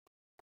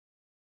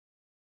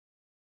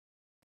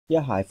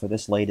Yeah, hi. For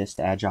this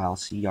latest Agile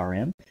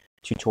CRM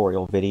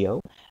tutorial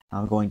video,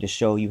 I'm going to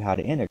show you how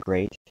to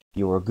integrate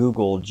your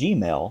Google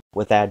Gmail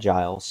with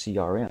Agile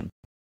CRM.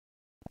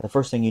 The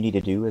first thing you need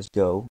to do is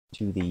go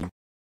to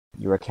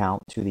your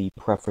account to the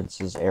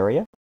Preferences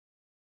area,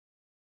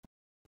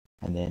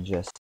 and then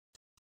just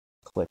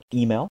click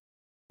Email,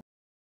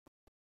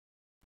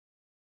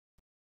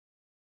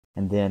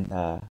 and then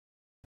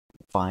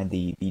find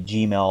the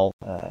Gmail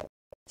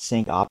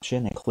sync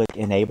option and click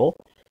Enable.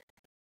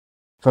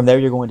 From there,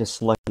 you're going to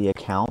select the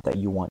account that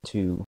you want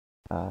to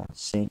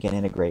sync and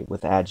integrate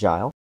with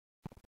Agile.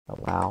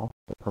 Allow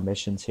the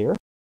permissions here.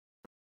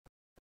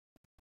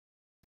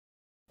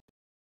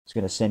 It's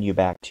going to send you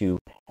back to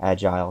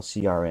Agile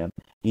CRM.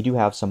 You do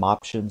have some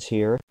options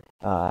here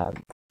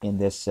in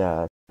this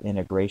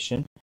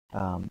integration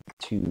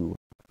to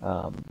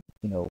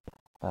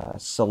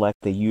select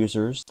the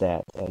users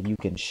that you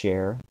can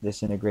share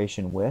this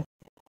integration with.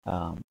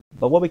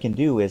 But what we can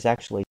do is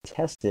actually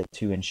test it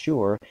to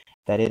ensure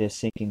that it is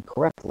syncing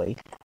correctly.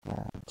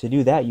 To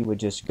do that, you would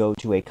just go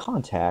to a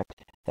contact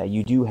that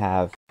you do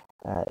have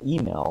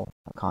email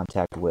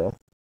contact with.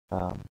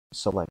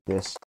 Select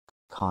this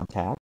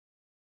contact.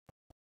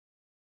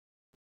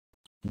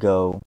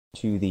 Go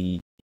to the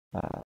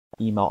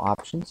email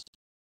options.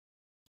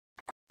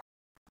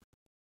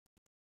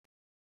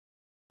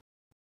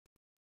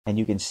 And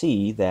you can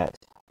see that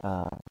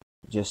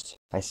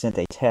I sent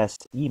a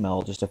test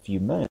email just a few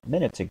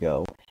minutes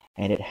ago,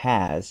 and it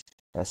has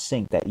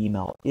synced. That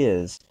email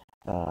is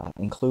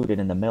included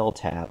in the mail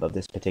tab of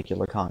this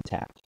particular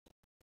contact.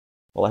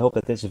 Well, I hope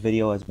that this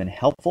video has been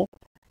helpful.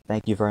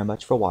 Thank you very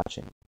much for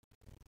watching.